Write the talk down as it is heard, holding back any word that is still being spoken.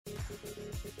Back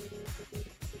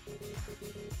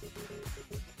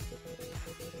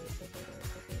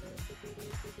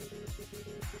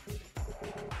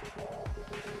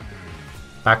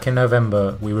in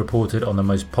November, we reported on the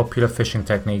most popular phishing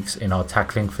techniques in our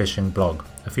Tackling Phishing blog.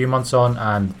 A few months on,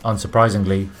 and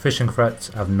unsurprisingly, phishing threats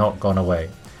have not gone away.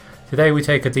 Today we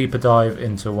take a deeper dive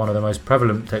into one of the most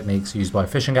prevalent techniques used by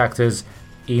phishing actors,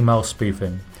 email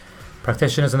spoofing.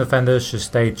 Practitioners and offenders should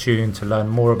stay tuned to learn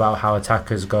more about how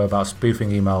attackers go about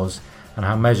spoofing emails and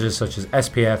how measures such as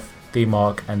SPF,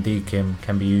 DMARC and DKIM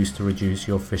can be used to reduce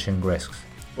your phishing risks.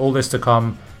 All this to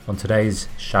come on today's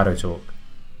Shadow Talk.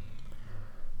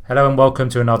 Hello and welcome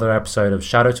to another episode of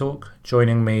Shadow Talk.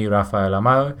 Joining me, Rafael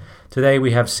Amao. Today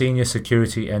we have Senior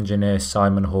Security Engineer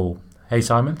Simon Hall. Hey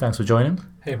Simon, thanks for joining.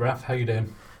 Hey Raf, how you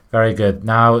doing? Very good.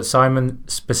 Now Simon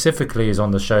specifically is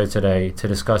on the show today to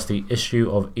discuss the issue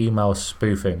of email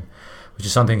spoofing, which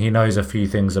is something he knows a few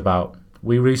things about.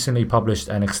 We recently published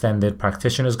an extended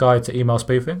practitioner's guide to email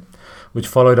spoofing, which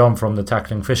followed on from the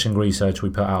Tackling Phishing research we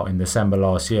put out in December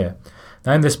last year.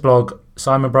 Now in this blog,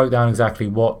 Simon broke down exactly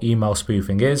what email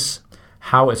spoofing is,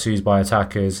 how it's used by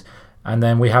attackers, and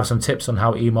then we have some tips on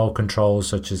how email controls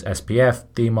such as SPF,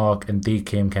 DMARC and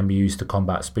DKIM can be used to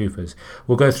combat spoofers.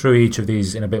 We'll go through each of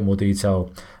these in a bit more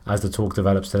detail as the talk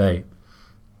develops today,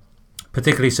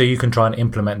 particularly so you can try and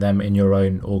implement them in your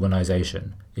own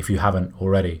organization if you haven't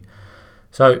already.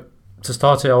 So to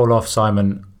start it all off,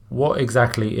 Simon, what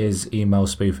exactly is email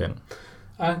spoofing?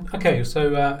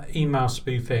 So email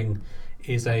spoofing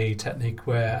is a technique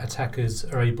where attackers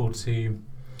are able to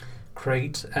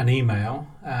create an email,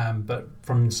 but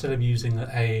instead of using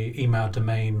a email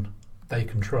domain they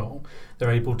control,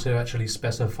 they're able to actually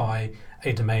specify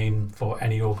a domain for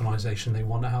any organization they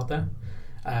want out there.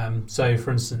 So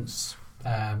for instance,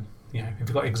 if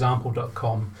you've got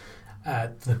example.com,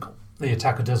 the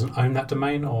attacker doesn't own that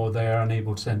domain or they're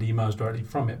unable to send emails directly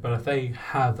from it. But if they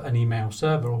have an email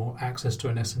server or access to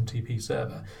an SMTP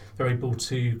server, they're able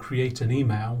to create an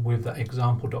email with that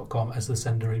example.com as the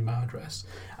sender email address.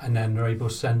 And then they're able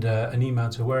to send an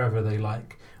email to wherever they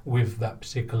like with that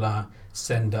particular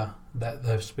sender that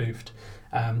they've spoofed.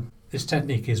 This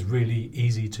technique is really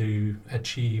easy to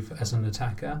achieve as an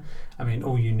attacker. I mean,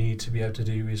 all you need to be able to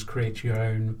do is create your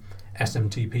own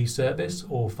SMTP service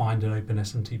or find an open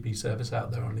SMTP service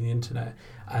out there on the internet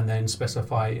and then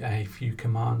specify a few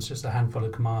commands, just a handful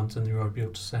of commands, and you're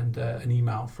able to send an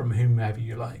email from whomever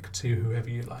you like to whoever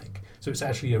you like. So it's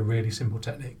actually a really simple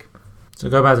technique. So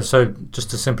just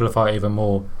to simplify even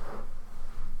more,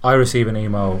 I receive an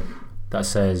email that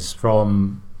says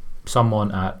from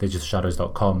someone at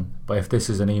digitalshadows.com, but if this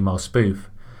is an email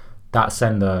spoof, that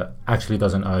sender actually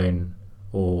doesn't own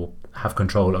or have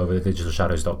control over the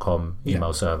digitalshadows.com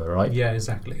email server, right? Yeah,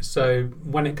 exactly. So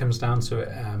when it comes down to it,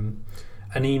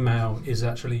 an email is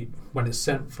actually, when it's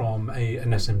sent from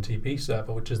an SMTP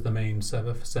server, which is the main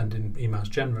server for sending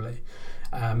emails generally,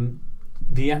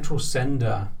 the actual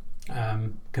sender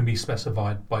can be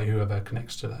specified by whoever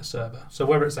connects to that server. So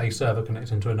whether it's a server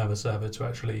connecting to another server to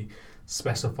actually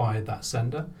specify that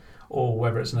sender, or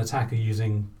whether it's an attacker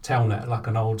using telnet, like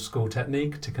an old school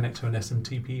technique, to connect to an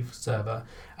SMTP server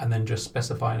and then just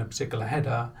specifying a particular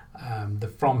header, the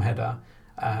from header,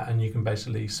 and you can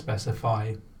basically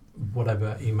specify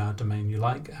whatever email domain you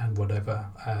like and whatever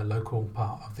local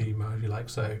part of the email you like.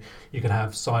 So you can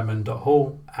have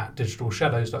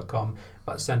simon.hall@digitalshadows.com,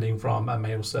 but sending from a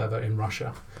mail server in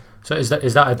Russia. So is that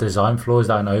a design flaw? Is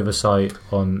that an oversight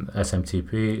on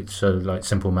SMTP? So like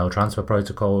simple mail transfer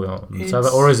protocol on the server,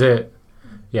 or is it?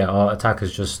 Are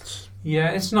attackers just?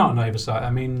 Yeah, it's not an oversight. I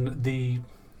mean, the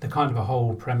kind of a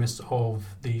whole premise of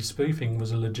the spoofing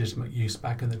was a legitimate use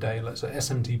back in the day. Like, so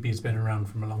SMTP has been around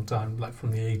from a long time, like from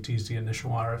the 80s, the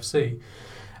initial RFC.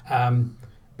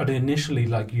 But initially,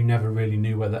 you never really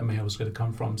knew where that mail was going to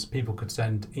come from. So people could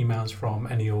send emails from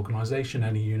any organisation,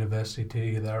 any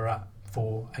university they're at,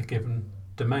 for a given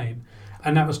domain,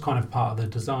 and that was kind of part of the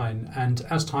design. And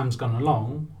as time's gone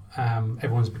along,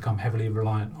 everyone's become heavily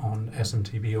reliant on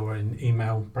SMTP or in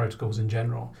email protocols in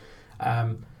general,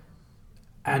 and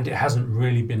it hasn't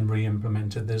really been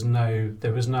re-implemented.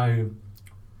 There was no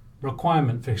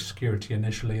requirement for security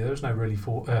initially. There was no really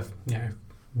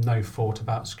no thought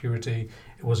about security.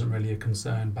 It wasn't really a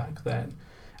concern back then,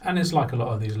 and it's like a lot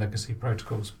of these legacy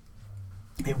protocols.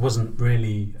 It wasn't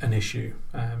really an issue.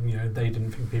 They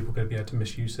didn't think people were going to be able to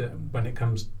misuse it when it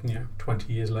comes,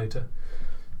 20 years later.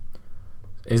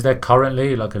 Is there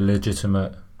currently a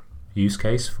legitimate use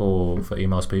case for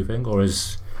email spoofing, or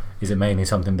is it mainly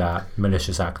something that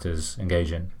malicious actors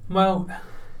engage in? Well,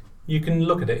 You can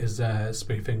look at it as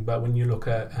spoofing, but when you look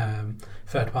at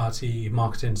third-party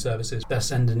marketing services, they're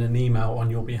sending an email on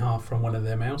your behalf from one of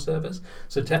their mail servers.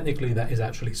 So technically, that is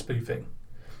actually spoofing.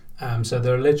 So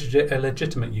there are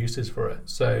legitimate uses for it.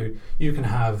 So you can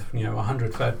have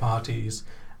 100 third parties,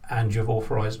 and you've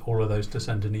authorized all of those to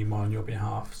send an email on your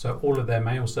behalf. So all of their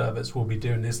mail servers will be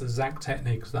doing this exact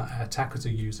techniques that attackers are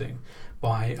using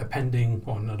by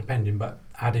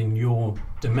adding your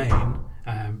domain,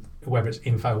 whether it's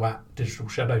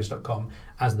info@digitalshadows.com,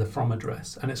 as the from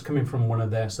address. And it's coming from one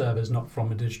of their servers, not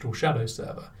from a Digital Shadows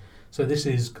server. So this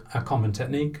is a common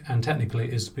technique, and technically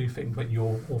it is spoofing, but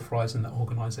you're authorizing that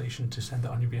organization to send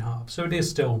it on your behalf. So it is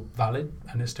still valid,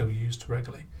 and it's still used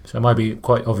regularly. So it might be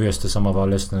quite obvious to some of our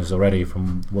listeners already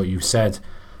from what you've said.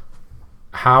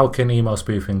 How can email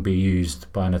spoofing be used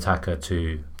by an attacker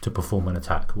to perform an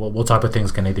attack? What type of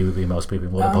things can they do with email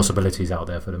spoofing? What are the possibilities out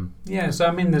there for them? Yeah,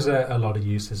 so there's a lot of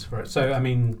uses for it. So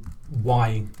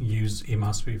why use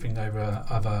email spoofing over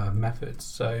other methods?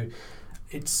 So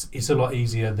it's a lot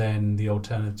easier than the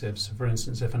alternatives. For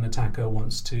instance, if an attacker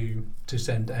wants to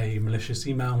send a malicious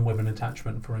email with an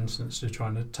attachment, for instance, to try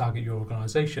and target your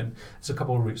organization, there's a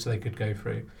couple of routes they could go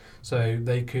through. So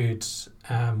they could,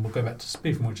 we'll go back to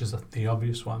spoofing, which is the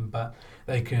obvious one, but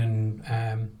they can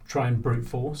try and brute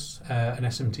force an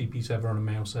SMTP server on a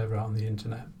mail server out on the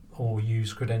internet, or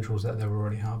use credentials that they've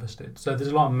already harvested. So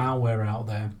there's a lot of malware out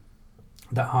there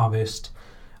that harvest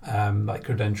like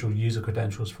user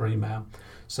credentials for email.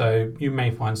 So you may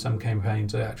find some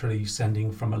campaigns are actually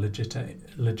sending from a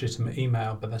legitimate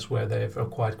email, but that's where they've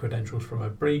acquired credentials from a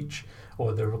breach,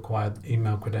 or they've acquired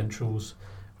email credentials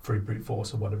through brute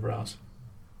force or whatever else.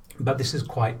 But this is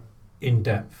quite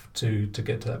in-depth to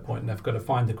get to that point. And they've got to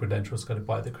find the credentials, got to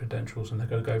buy the credentials, and they've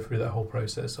got to go through that whole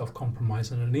process of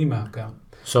compromising an email account.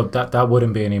 So that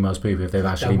wouldn't be an email spoof if they've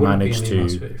actually managed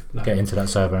to get into that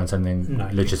server and sending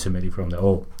legitimately from there,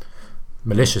 or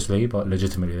maliciously, but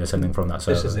legitimately they're sending from that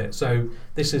server. This is it. So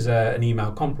this is an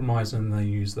email compromise, and they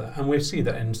use that. And we see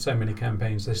that in so many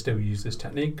campaigns, they still use this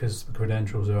technique because the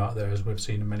credentials are out there, as we've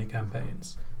seen in many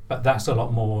campaigns. But that's a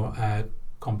lot more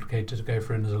complicated to go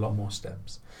through, and there's a lot more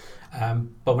steps.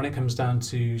 But when it comes down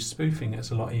to spoofing, it's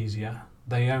a lot easier.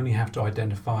 They only have to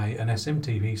identify an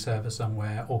SMTP server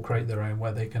somewhere, or create their own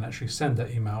where they can actually send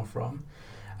that email from.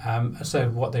 So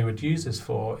what they would use this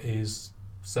for is,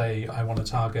 say, I want to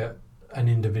target an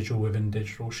individual within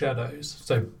Digital Shadows.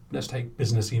 So let's take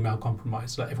business email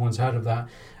compromise. Like everyone's heard of that.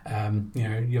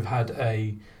 You've had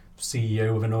a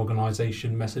CEO of an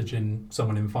organization messaging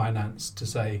someone in finance to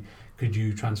say, could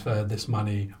you transfer this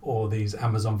money or these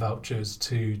Amazon vouchers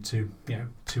to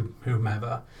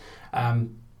whomever?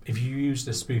 If you use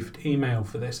the spoofed email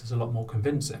for this, it's a lot more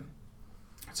convincing.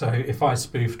 So if I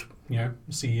spoofed,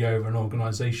 CEO of an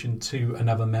organization to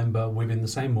another member within the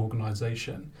same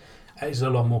organization, it's a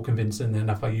lot more convincing than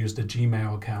if I used a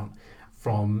Gmail account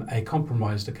from a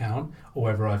compromised account, or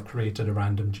whether I've created a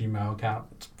random Gmail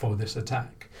account for this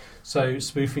attack. So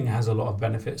spoofing has a lot of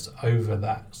benefits over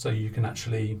that. So you can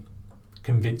actually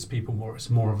convince people more.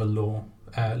 It's more of a lure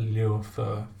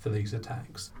for these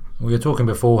attacks. We were talking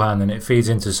beforehand, and it feeds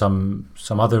into some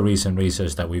other recent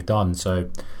research that we've done. So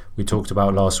we talked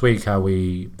about last week how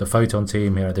the Photon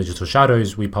team here at Digital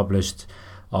Shadows, we published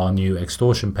our new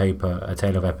extortion paper, A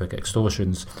Tale of Epic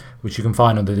Extortions, which you can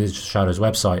find on the Digital Shadows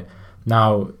website.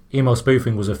 Now, email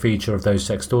spoofing was a feature of those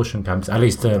extortion campaigns, at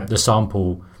least the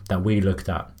sample that we looked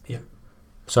at. Yeah.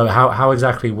 So how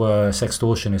exactly were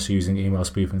sextortionists using email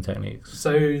spoofing techniques?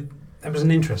 So that was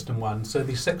an interesting one. So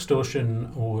the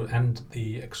sextortion and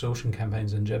the extortion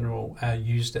campaigns in general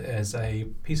used it as a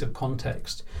piece of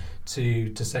context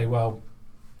to say, well,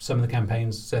 some of the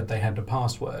campaigns said they had a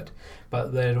password,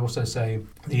 but they'd also say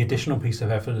the additional piece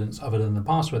of evidence other than the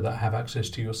password that I have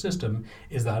access to your system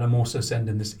is that I'm also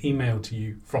sending this email to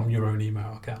you from your own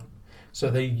email account. So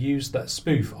they used that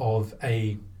spoof of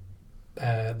the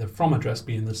from address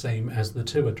being the same as the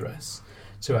to address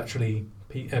to actually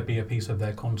be a piece of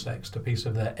their context, a piece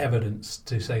of their evidence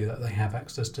to say that they have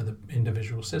access to the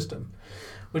individual system,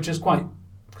 which is quite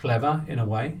clever in a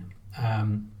way.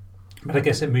 But I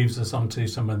guess it moves us on to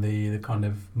some of the kind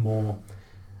of more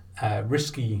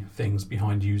risky things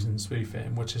behind using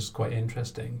spoofing, which is quite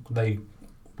interesting. They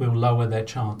will lower their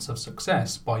chance of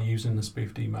success by using the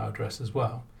spoofed email address as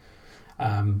well.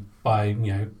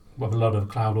 With a lot of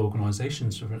cloud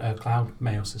organizations, cloud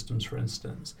mail systems, for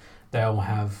instance, they'll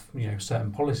have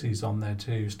certain policies on there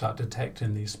to start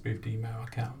detecting these spoofed email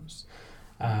accounts.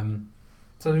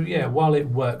 While it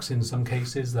works in some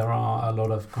cases, there are a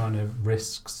lot of kind of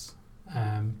risks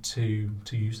to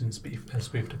using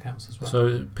spoofed accounts as well.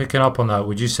 So picking up on that,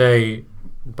 would you say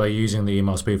by using the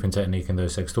email spoofing technique in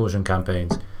those extortion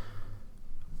campaigns,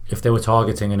 if they were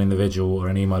targeting an individual or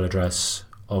an email address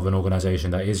of an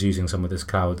organization that is using some of this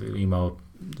cloud email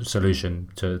solution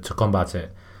to combat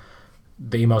it,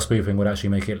 the email spoofing would actually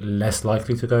make it less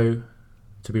likely to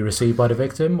be received by the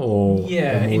victim, or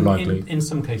more likely? In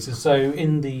some cases. So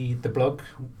in the blog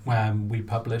we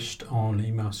published on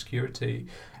email security,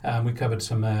 we covered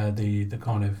some the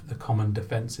kind of the common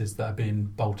defences that have been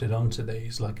bolted onto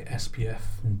these, like SPF,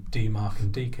 and DMARC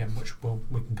and DKIM, which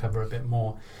we can cover a bit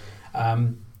more.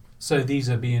 So these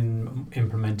are being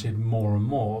implemented more and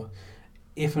more.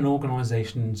 If an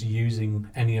organisation's using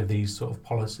any of these sort of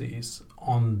policies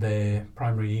on their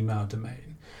primary email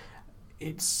domain,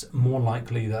 it's more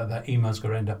likely that that email's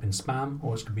going to end up in spam,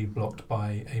 or it's going to be blocked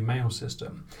by a mail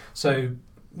system. So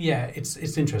yeah, it's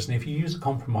interesting. If you use a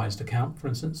compromised account, for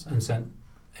instance, and send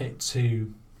it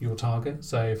to your target,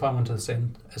 so if I want to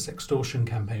send a sextortion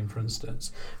campaign, for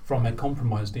instance, from a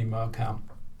compromised email account,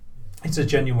 it's a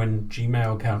genuine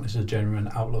Gmail account, it's a genuine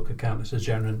Outlook account, it's a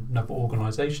genuine another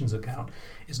organisation's account,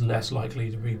 it's less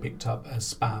likely to be picked up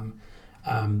as spam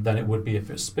than it would be if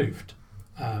it's spoofed.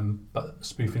 But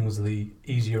spoofing is the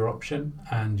easier option,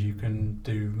 and you can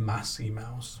do mass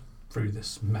emails through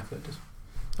this method.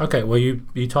 Okay, well,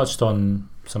 you touched on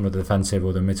some of the defensive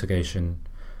or the mitigation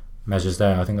measures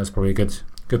there. I think that's probably a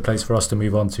good place for us to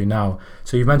move on to now.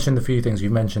 So you've mentioned a few things.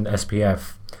 You've mentioned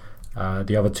SPF.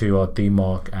 The other two are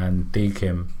DMARC and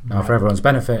DKIM. Now, right, for everyone's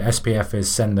benefit, SPF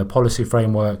is Sender Policy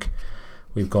Framework.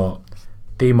 We've got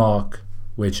DMARC,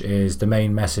 which is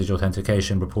Domain Message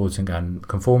Authentication, Reporting and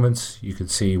Conformance. You can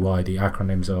see why the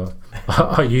acronyms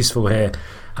are useful here.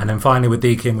 And then finally with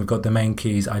DKIM, we've got Domain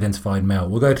Keys Identified Mail.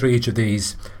 We'll go through each of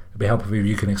these. It'd be helpful if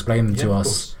you can explain them to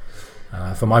us.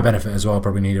 For my benefit as well, I'll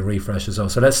probably need a refresh as well.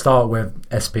 So let's start with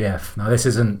SPF. Now, this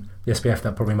isn't the SPF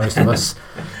that probably most of us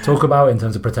talk about in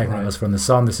terms of protecting us from the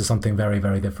sun. This is something very,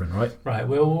 very different, right? Right.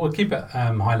 We'll keep it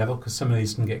high level because some of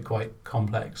these can get quite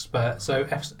complex. But so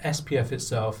SPF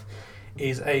itself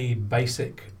is a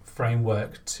basic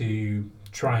framework to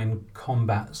try and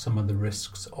combat some of the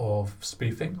risks of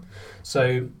spoofing.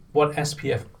 So what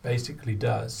SPF basically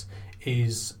does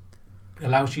is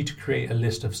allows you to create a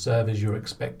list of servers you're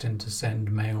expecting to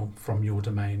send mail from your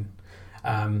domain.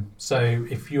 So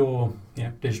if you're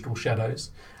Digital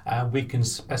Shadows, we can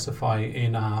specify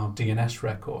in our DNS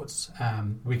records,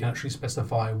 we can actually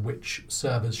specify which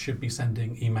servers should be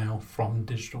sending email from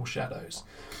Digital Shadows.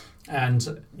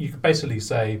 And you could basically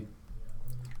say,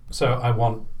 so I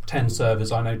want 10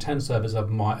 servers. I know 10 servers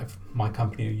of my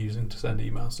company are using to send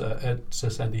emails to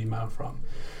send email from.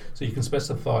 So you can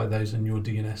specify those in your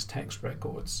DNS text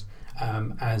records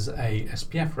as a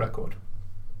SPF record.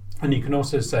 And you can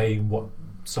also say what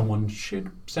someone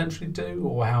should essentially do,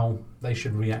 or how they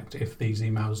should react if they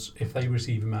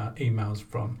receive emails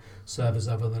from servers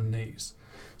other than these.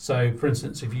 So, for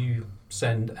instance, if you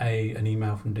send an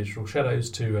email from Digital Shadows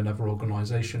to another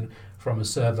organisation from a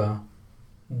server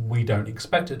we don't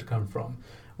expect it to come from,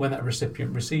 when that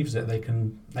recipient receives it, they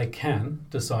can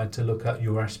decide to look at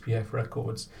your SPF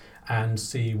records and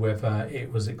see whether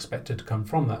it was expected to come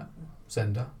from that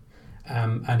sender,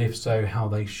 and if so, how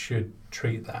they should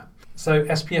treat that. So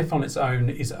SPF on its own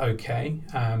is okay,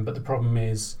 but the problem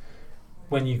is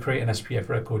when you create an SPF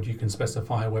record, you can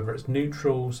specify whether it's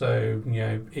neutral. So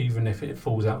even if it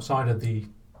falls outside of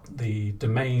the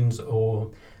domains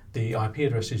or the IP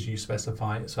addresses you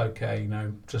specify, it's okay.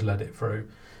 Just let it through.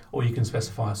 Or you can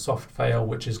specify a soft fail,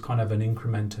 which is kind of an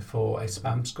incrementer for a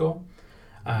spam score.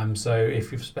 So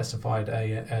if you've specified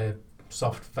a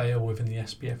soft fail within the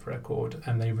SPF record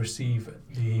and they receive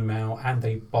the email and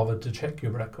they bothered to check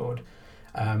your record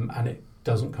and it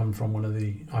doesn't come from one of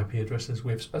the IP addresses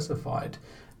we've specified,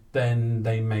 then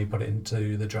they may put it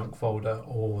into the junk folder,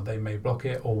 or they may block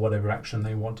it, or whatever action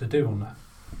they want to do on that.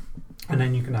 And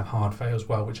then you can have hard fail as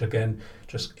well, which again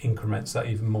just increments that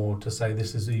even more to say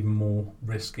this is even more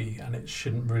risky and it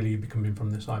shouldn't really be coming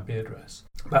from this IP address.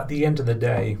 But at the end of the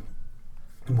day,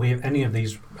 with any of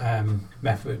these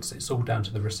methods, it's all down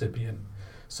to the recipient.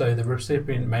 So the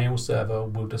recipient mail server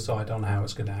will decide on how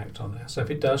it's going to act on there. So if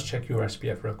it does check your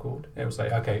SPF record, it will say,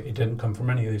 okay, it didn't come from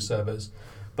any of these servers,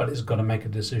 but it's got to make a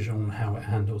decision on how it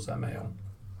handles that mail.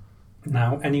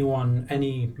 Now,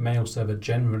 any mail server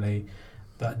generally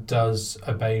that does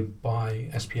obey by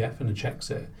SPF and checks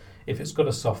it, if it's got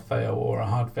a soft fail or a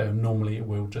hard fail, normally it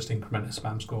will just increment a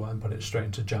spam score and put it straight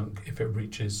into junk if it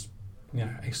reaches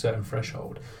a certain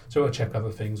threshold. So it'll check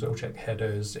other things, it'll check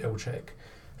headers, it'll check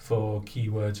for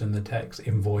keywords in the text,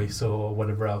 invoice or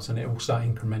whatever else, and it will start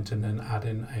incrementing and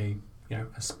adding a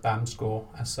spam score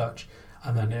as such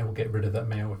and then it will get rid of that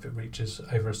mail if it reaches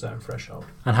over a certain threshold.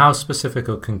 And how specific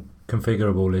or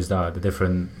configurable is that? The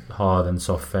different hard and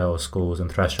soft fail scores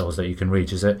and thresholds that you can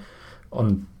reach. Is it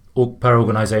on per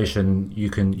organization you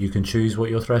can choose what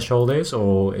your threshold is,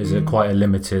 or is it quite a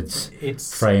limited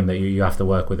frame that you have to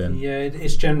work within? Yeah,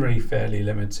 it's generally fairly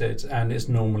limited, and it's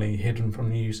normally hidden from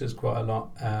the users quite a lot.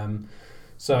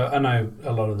 So I know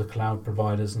a lot of the cloud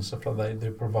providers and stuff like that, they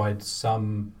provide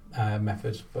some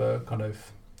methods for kind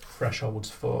of thresholds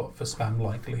for spam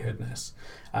likelihoodness,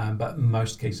 but in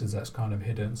most cases that's kind of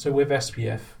hidden. So with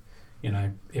SPF,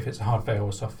 if it's a hard fail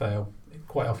or soft fail,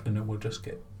 quite often it will just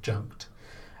get junked.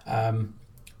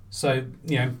 So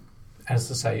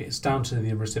as I say, it's down to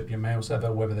the recipient mail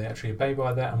server whether they actually obey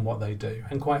by that and what they do.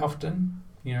 And quite often,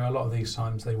 a lot of these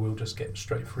times they will just get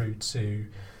straight through to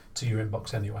your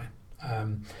inbox anyway.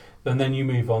 And then you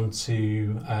move on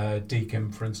to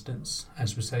DKIM, for instance.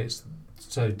 As we say,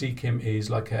 so DKIM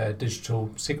is like a digital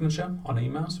signature on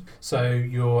emails. So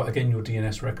your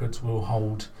DNS records will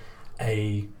hold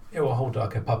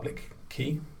like a public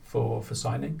key for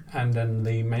signing, and then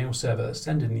the mail server that's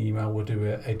sending the email will do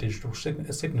a digital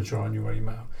signature on your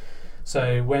email.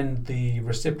 So when the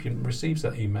recipient receives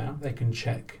that email, they can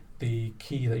check the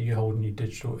key that you hold in your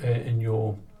digital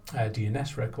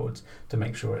DNS records to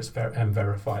make sure it's and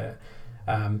verify it.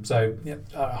 At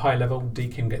a high level,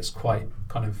 DKIM gets quite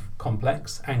kind of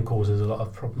complex and causes a lot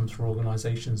of problems for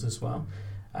organizations as well.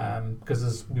 Because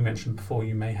as we mentioned before,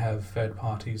 you may have third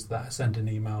parties that are sending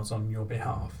emails on your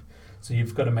behalf. So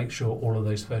you've got to make sure all of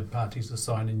those third parties are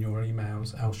signing your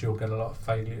emails, else you'll get a lot of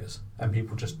failures and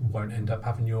people just won't end up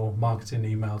having your marketing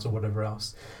emails or whatever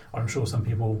else. I'm sure some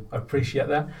people appreciate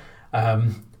that.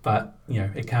 But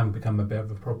it can become a bit of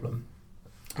a problem.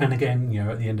 And again,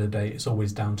 at the end of the day, it's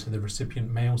always down to the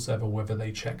recipient mail server whether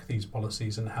they check these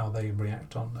policies and how they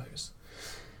react on those.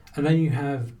 And then you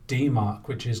have DMARC,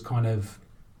 which is kind of,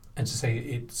 and to say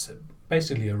it's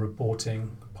basically a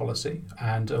reporting policy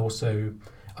and also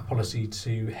a policy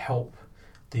to help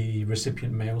the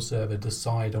recipient mail server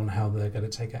decide on how they're going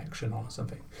to take action on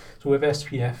something. So with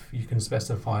SPF, you can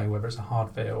specify whether it's a hard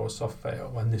fail or a soft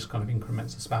fail, and this kind of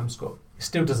increments the spam score. It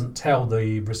still doesn't tell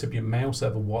the recipient mail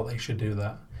server what they should do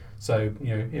that. So,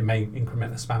 it may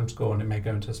increment the spam score and it may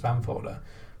go into a spam folder,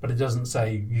 but it doesn't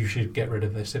say you should get rid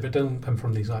of this. If it doesn't come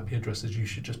from these IP addresses, you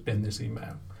should just bin this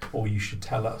email, or you should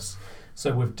tell us.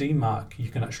 So with DMARC, you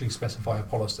can actually specify a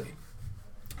policy.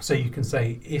 So you can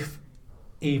say if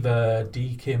either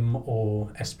DKIM or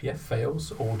SPF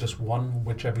fails, or just one,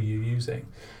 whichever you're using,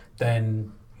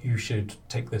 then you should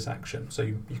take this action. So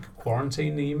you can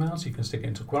quarantine the emails, you can stick it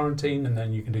into quarantine, and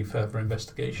then you can do further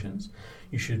investigations.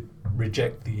 You should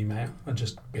reject the email and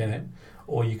just bin it,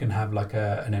 or you can have like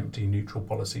an empty neutral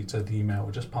policy so the email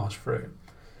will just pass through,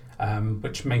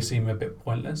 which may seem a bit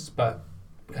pointless, but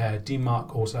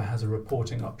DMARC also has a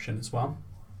reporting option as well.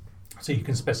 So you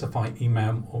can specify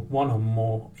email or one or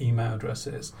more email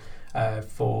addresses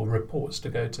for reports to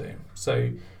go to.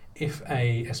 So if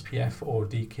a SPF or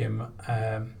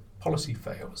DKIM policy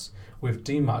fails, with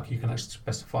DMARC you can actually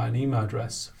specify an email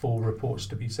address for reports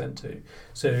to be sent to.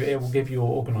 So it will give your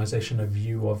organization a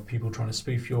view of people trying to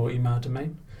spoof your email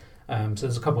domain. So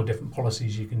there's a couple of different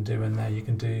policies you can do in there. You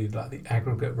can do like the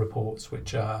aggregate reports,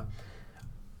 which are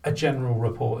a general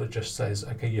report that just says,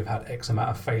 okay, you've had X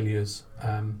amount of failures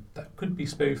that could be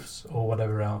spoofs or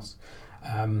whatever else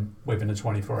within a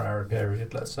 24-hour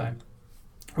period, let's say.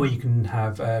 Or you can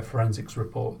have forensics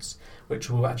reports, which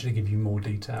will actually give you more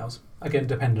details. Again,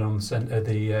 depending on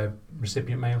the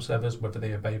recipient mail servers, whether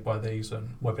they obey by these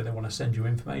and whether they want to send you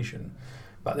information.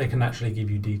 But they can actually give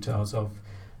you details of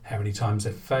how many times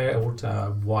they've failed,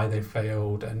 why they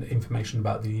failed, and information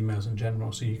about the emails in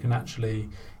general. So you can actually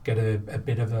get a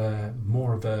bit of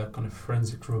more of a kind of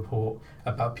forensic report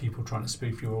about people trying to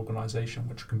spoof your organisation,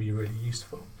 which can be really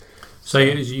useful. So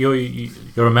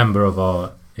you're a member of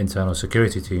our internal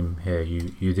security team here.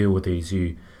 You deal with these.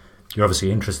 You're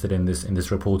obviously interested in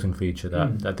this reporting feature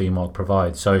that DMARC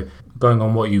provides. So going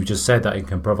on what you've just said that it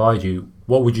can provide you,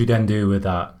 what would you then do with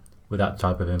that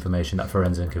type of information, that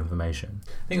forensic information?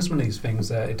 I think it's one of these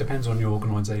things. It depends on your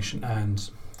organisation and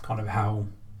kind of how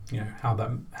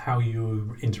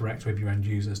you interact with your end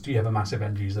users. Do you have a massive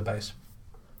end user base?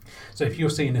 So if you're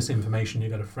seeing this information,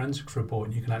 you've got a forensics report,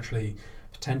 and you can actually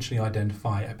potentially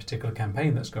identify a particular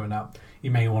campaign that's going up.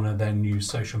 You may want to then use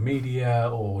social media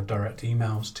or direct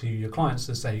emails to your clients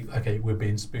to say, okay, we're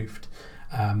being spoofed.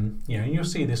 And you'll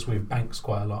see this with banks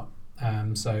quite a lot.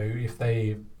 So if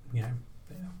they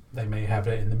may have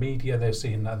it in the media, they're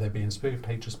seeing that they're being spoofed,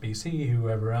 HSBC,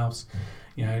 whoever else,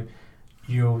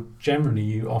 you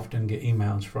often get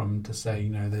emails from to say,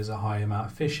 there's a high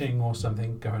amount of phishing or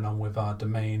something going on with our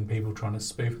domain, people trying to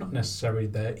spoof not necessarily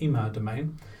their email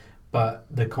domain, but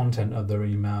the content of their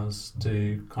emails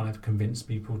to kind of convince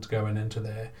people to go and enter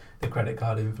their credit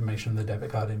card information, their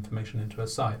debit card information into a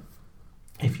site.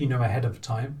 If you know ahead of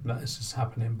time that this is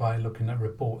happening by looking at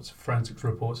reports, forensics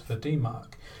reports for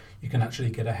DMARC, you can actually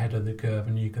get ahead of the curve,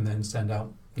 and you can then send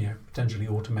out potentially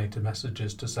automated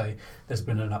messages to say there's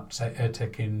been an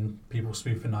uptick in people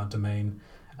spoofing our domain.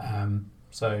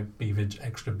 So be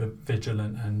extra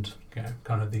vigilant, and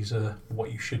kind of these are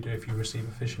what you should do if you receive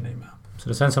a phishing email. So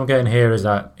the sense I'm getting here is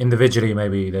that individually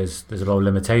maybe there's a lot of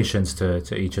limitations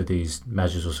to each of these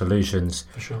measures or solutions.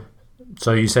 For sure.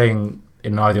 So you're saying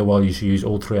in an ideal world you should use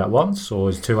all three at once, or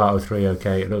is 2 out of 3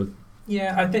 okay?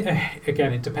 Yeah, I think,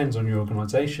 again, it depends on your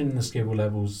organisation, the skill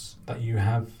levels that you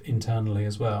have internally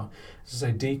as well. As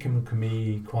I say, DKIM can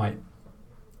be quite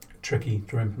tricky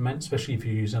to implement, especially if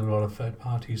you're using a lot of third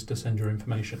parties to send your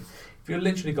information. If you've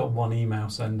literally got one email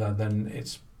sender, then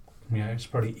it's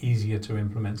probably easier to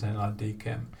implement something like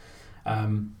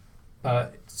DKIM.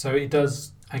 But so it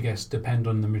does, I guess, depend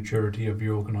on the maturity of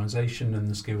your organisation and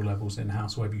the skill levels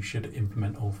in-house, whether you should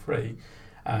implement all three.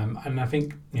 And I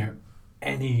think,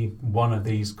 any one of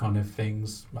these kind of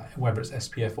things, whether it's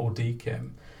SPF or DKIM,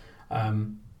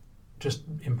 just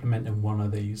implementing one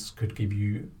of these could give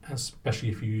you, especially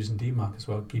if you're using DMARC as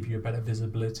well, give you a better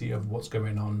visibility of what's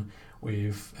going on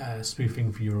with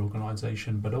spoofing for your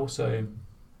organisation, but also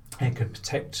it could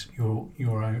protect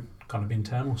your own kind of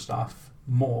internal staff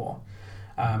more,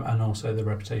 and also the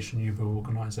reputation of your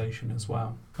organisation as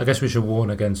well. I guess we should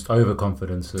warn against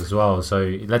overconfidence as well.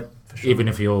 So even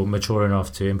if you're mature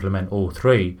enough to implement all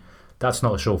three, that's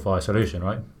not a surefire solution,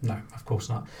 right? No, of course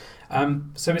not.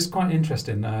 So it's quite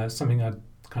interesting. Something I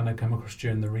kind of come across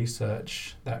during the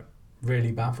research that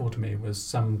really baffled me was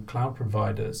some cloud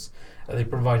providers. They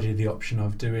provide you the option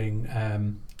of doing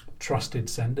trusted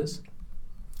senders.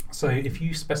 So if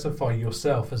you specify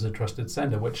yourself as a trusted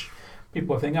sender, which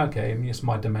people think, okay, it's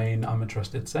my domain, I'm a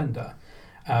trusted sender.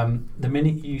 The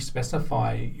minute you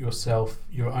specify yourself,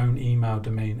 your own email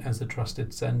domain as a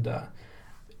trusted sender,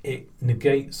 it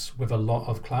negates with a lot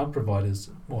of cloud providers,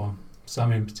 or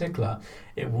some in particular,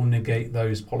 it will negate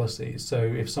those policies. So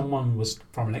if someone was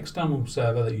from an external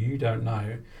server that you don't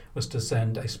know was to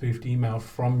send a spoofed email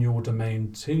from your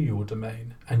domain to your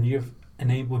domain, and you've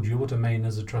enabled your domain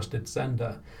as a trusted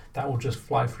sender, that will just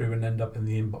fly through and end up in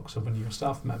the inbox of one of your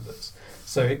staff members.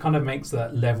 So it kind of makes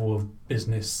that level of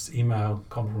business email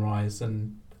compromise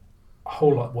and a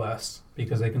whole lot worse,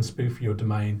 because they can spoof your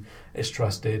domain. It's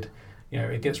trusted.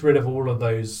 It gets rid of all of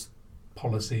those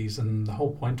policies, and the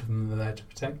whole point of them are there to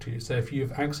protect you. So if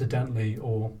you've accidentally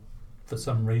or for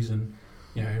some reason,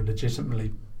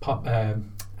 legitimately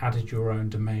added your own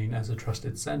domain as a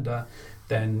trusted sender,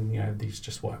 then these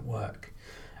just won't work.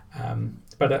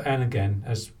 But again,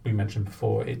 as we mentioned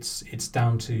before, it's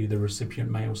down to the recipient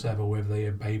mail server whether they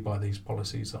obey by these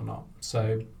policies or not.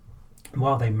 So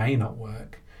while they may not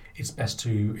work, it's best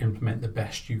to implement the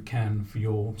best you can for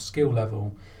your skill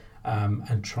level,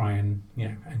 and try and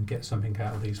get something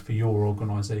out of these for your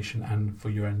organisation and for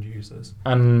your end users.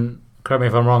 And correct me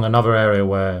if I'm wrong, another area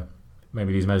where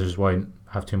maybe these measures won't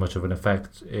have too much of an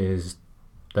effect is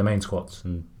domain squats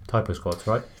and typo squats,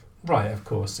 right? Right, of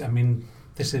course. I mean,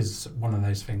 this is one of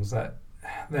those things that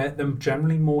they're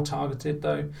generally more targeted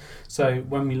though. So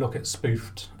when we look at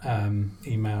spoofed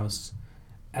emails,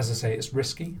 as I say, it's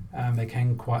risky. They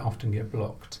can quite often get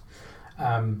blocked.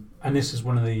 And this is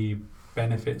one of the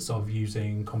benefits of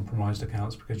using compromised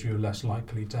accounts, because you're less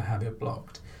likely to have it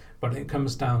blocked. But it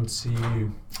comes down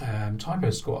to typo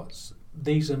squats.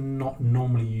 These are not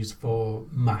normally used for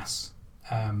mass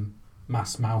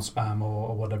mail spam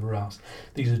or whatever else.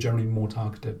 These are generally more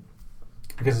targeted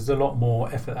because there's a lot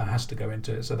more effort that has to go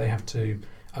into it. So they have to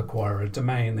acquire a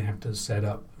domain, they have to set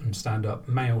up and stand up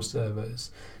mail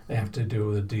servers, they have to do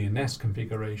all the DNS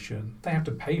configuration, they have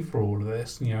to pay for all of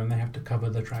this, and they have to cover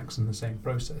the tracks in the same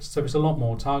process. So it's a lot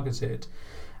more targeted.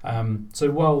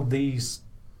 So while these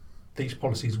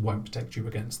policies won't protect you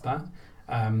against that,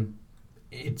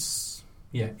 it's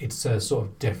a sort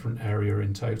of different area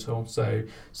in total. So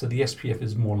the SPF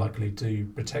is more likely to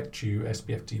protect you,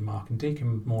 SPF, DMARC and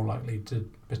DKIM more likely to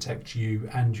protect you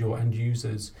and your end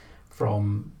users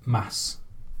from mass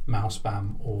mail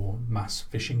spam or mass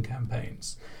phishing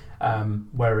campaigns.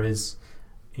 Whereas,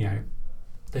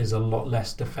 there's a lot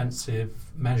less defensive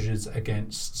measures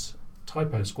against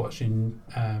typo squats in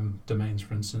domains,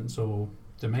 for instance, or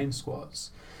domain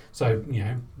squats. So,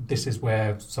 this is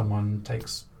where someone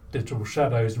takes digital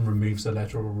shadows and removes a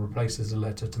letter or replaces a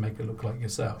letter to make it look like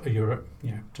yourself. To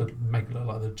make it look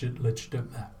like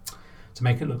to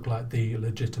make it look like the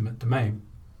legitimate domain.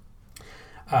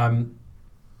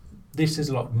 This is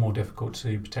a lot more difficult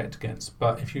to protect against,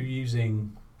 but if you're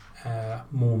using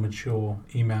more mature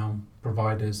email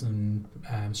providers and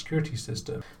security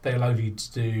systems, they allow you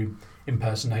to do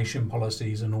impersonation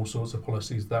policies and all sorts of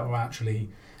policies that will actually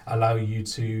allow you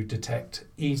to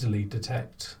easily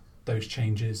detect those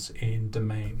changes in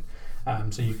domain.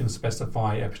 So you can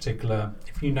specify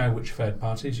if you know which third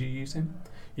parties you're using,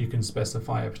 you can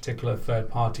specify a particular third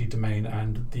party domain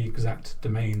and the exact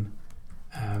domain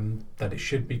that it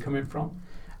should be coming from.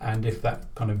 And if that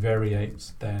kind of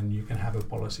variates, then you can have a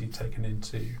policy taken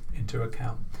into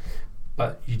account.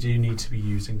 But you do need to be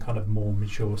using kind of more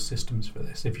mature systems for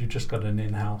this. If you've just got an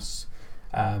in-house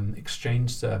Exchange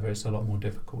server, it's a lot more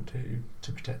difficult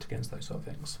to protect against those sort of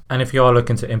things. And if you are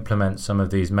looking to implement some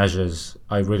of these measures,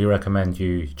 I really recommend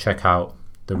you check out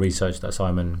the research that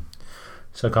Simon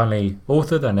so kindly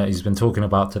authored and that he's been talking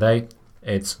about today.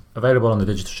 It's available on the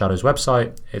Digital Shadows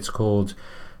website. It's called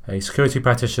A Security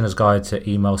Practitioner's Guide to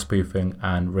Email Spoofing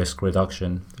and Risk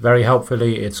Reduction. Very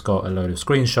helpfully, it's got a load of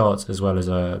screenshots as well as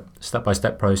a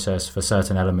step-by-step process for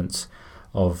certain elements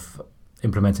of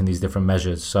implementing these different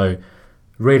measures. So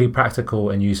really practical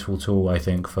and useful tool, I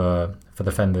think, for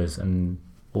defenders and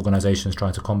organizations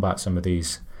trying to combat some of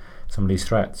these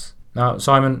threats. Now,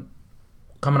 Simon,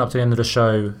 coming up to the end of the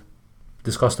show,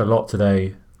 discussed a lot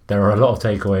today. There are a lot of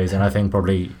takeaways, and I think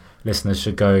probably listeners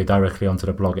should go directly onto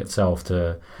the blog itself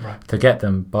to get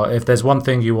them. But if there's one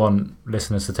thing you want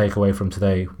listeners to take away from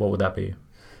today, what would that be?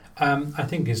 I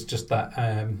think it's just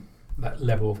that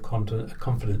level of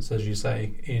confidence, as you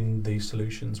say, in these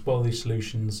solutions. While these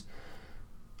solutions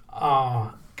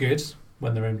are good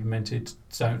when they're implemented,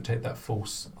 don't take that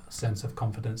false sense of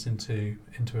confidence into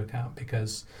account,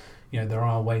 because there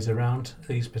are ways around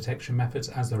these protection methods,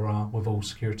 as there are with all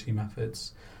security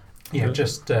methods.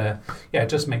 Just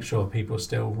make sure people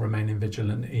still remaining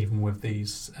vigilant even with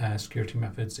these security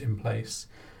methods in place,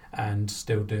 and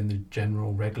still doing the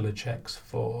general regular checks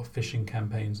for phishing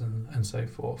campaigns and so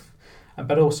forth.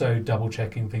 But also double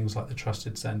checking things like the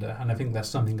trusted sender. And I think that's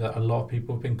something that a lot of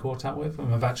people have been caught out with.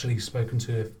 And I've actually spoken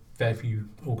to a fair few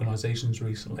organisations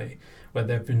recently where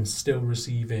they've been still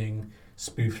receiving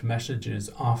spoofed messages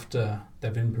after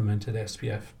they've implemented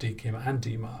SPF, DKIM and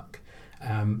DMARC.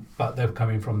 But they're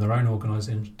coming from their own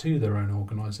organisation to their own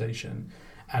organisation.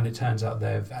 And it turns out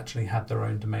they've actually had their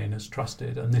own domain as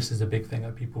trusted. And this is a big thing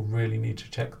that people really need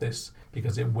to check this,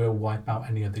 because it will wipe out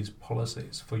any of these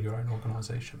policies for your own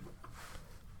organisation.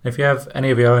 If you have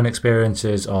any of your own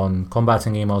experiences on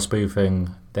combating email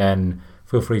spoofing, then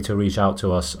feel free to reach out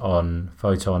to us on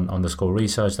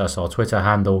Photon_research. That's our Twitter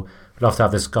handle. We'd love to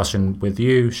have a discussion with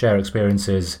you, share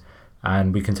experiences,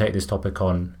 and we can take this topic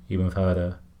on even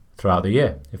further throughout the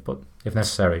year, if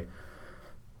necessary.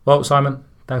 Well, Simon,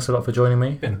 thanks a lot for joining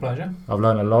me. Been a pleasure. I've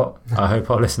learned a lot. I hope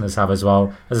our listeners have as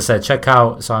well. As I said, check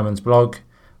out Simon's blog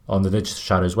on the Digital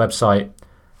Shadows website,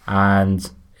 and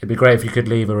it'd be great if you could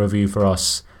leave a review for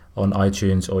us on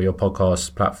iTunes or your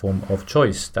podcast platform of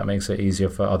choice. That makes it easier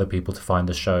for other people to find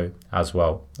the show as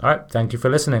well. All right, thank you for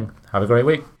listening. Have a great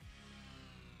week.